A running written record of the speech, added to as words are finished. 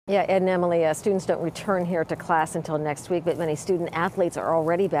Yeah, Ed and Emily, students don't return here to class until next week, but many student athletes are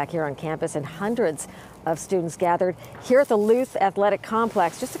already back here on campus, and hundreds of students gathered here at the Luth Athletic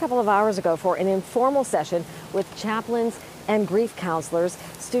Complex just a couple of hours ago for an informal session with chaplains and grief counselors.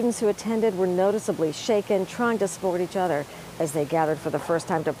 Students who attended were noticeably shaken, trying to support each other as they gathered for the first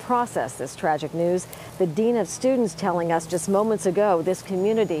time to process this tragic news. The dean of students telling us just moments ago this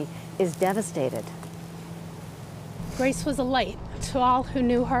community is devastated. Grace was a light to all who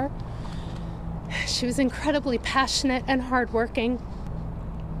knew her. She was incredibly passionate and hardworking.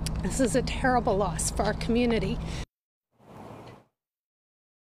 This is a terrible loss for our community.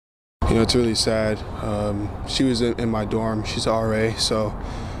 You know, it's really sad. She was in my dorm. She's an RA, so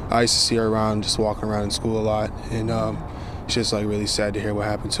I used to see her around, just walking around in school a lot, and it's just like really sad to hear what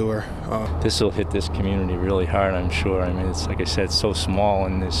happened to her. This will hit this community really hard, I'm sure. I mean, it's like I said, it's so small,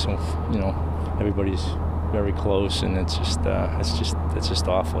 and there's so, you know, everybody's very close, and it's just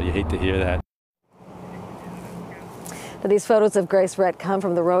awful. You hate to hear that. Now, these photos of Grace Rett come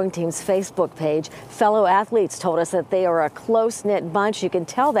from the rowing team's Facebook page. Fellow athletes told us that they are a close-knit bunch. You can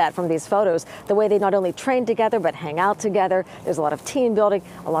tell that from these photos, the way they not only train together but hang out together. There's a lot of team building,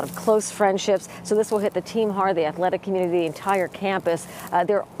 a lot of close friendships. So this will hit the team hard, the athletic community, the entire campus.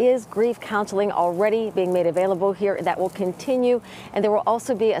 There is grief counseling already being made available here that will continue. And there will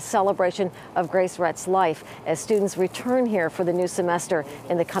also be a celebration of Grace Rett's life as students return here for the new semester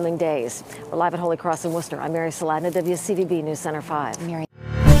in the coming days. We're live at Holy Cross in Worcester. I'm Mary Saladna, WCVB News Center 5.